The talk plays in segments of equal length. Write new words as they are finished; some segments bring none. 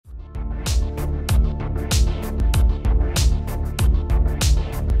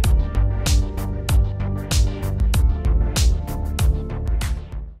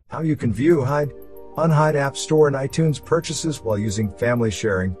How you can view Unhide App Store and iTunes purchases while using family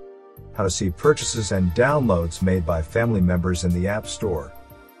sharing. How to see purchases and downloads made by family members in the App Store.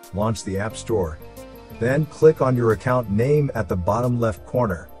 Launch the App Store. Then click on your account name at the bottom left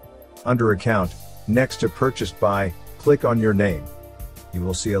corner. Under Account, next to Purchased By, click on your name. You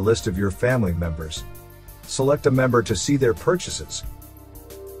will see a list of your family members. Select a member to see their purchases.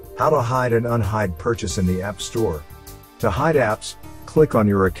 How to hide and unhide purchase in the App Store. To hide apps, click on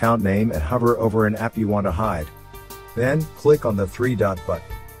your account name and hover over an app you want to hide. Then, click on the three-dot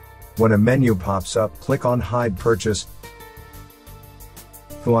button. When a menu pops up, click on Hide Purchase.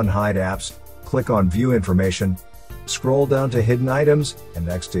 To unhide apps, click on View Information. Scroll down to Hidden Items, and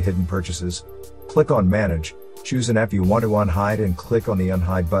next to Hidden Purchases, click on Manage. Choose an app you want to unhide and click on the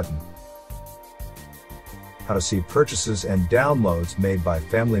Unhide button. How to see purchases and downloads made by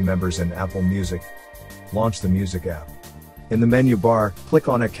family members in Apple Music. Launch the Music app. In the menu bar, click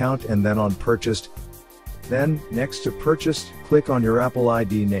on Account and then on Purchased. Then, next to Purchased, click on your Apple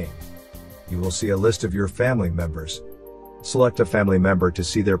ID name. You will see a list of your family members. Select a family member to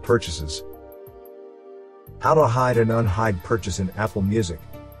see their purchases. How to hide and unhide purchase in Apple Music.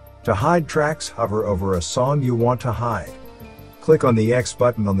 To hide tracks, hover over a song you want to hide. Click on the X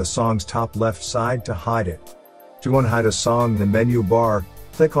button on the song's top left side to hide it. To unhide a song in the menu bar,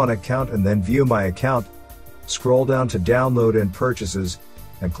 click on Account and then View My Account. Scroll down to Download and Purchases,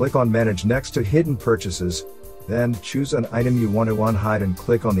 and click on Manage next to Hidden Purchases. Then, choose an item you want to unhide and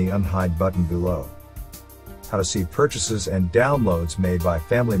click on the Unhide button below. How to see purchases and downloads made by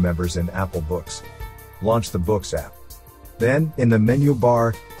family members in Apple Books. Launch the Books app. Then, in the menu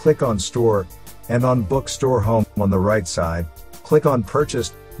bar, click on Store, and on Bookstore Home on the right side, click on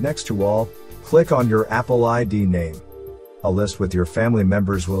Purchased. Next to All, click on your Apple ID name. A list with your family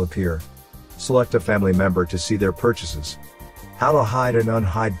members will appear. Select a family member to see their purchases. How to hide and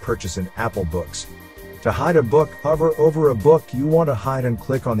unhide purchase in Apple Books. To hide a book, hover over a book you want to hide and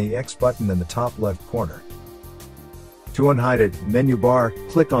click on the X button in the top left corner. To unhide it, menu bar,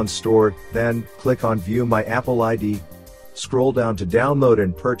 click on Store, then click on View My Apple ID. Scroll down to Download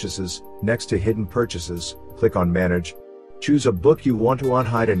and Purchases. Next to Hidden Purchases, click on Manage. Choose a book you want to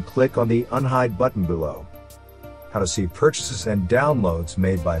unhide and click on the Unhide button below. How to see purchases and downloads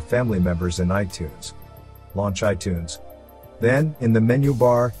made by family members in iTunes. Launch iTunes. Then, in the menu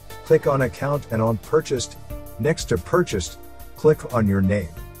bar, click on Account and on Purchased. Next to Purchased, click on your name.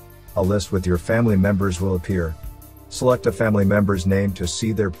 A list with your family members will appear. Select a family member's name to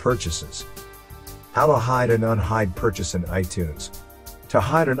see their purchases. How to hide and unhide purchase in iTunes. To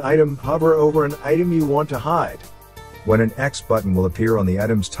hide an item, hover over an item you want to hide. When an X button will appear on the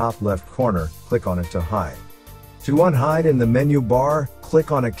item's top left corner, click on it to hide. To unhide in the menu bar,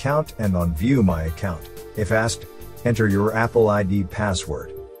 click on Account and on View My Account. If asked, enter your Apple ID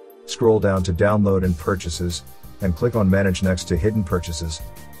password. Scroll down to Download and Purchases, and click on Manage next to Hidden Purchases.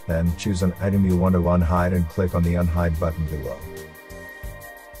 Then, choose an item you want to unhide and click on the Unhide button below.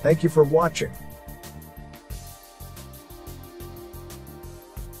 Thank you for watching.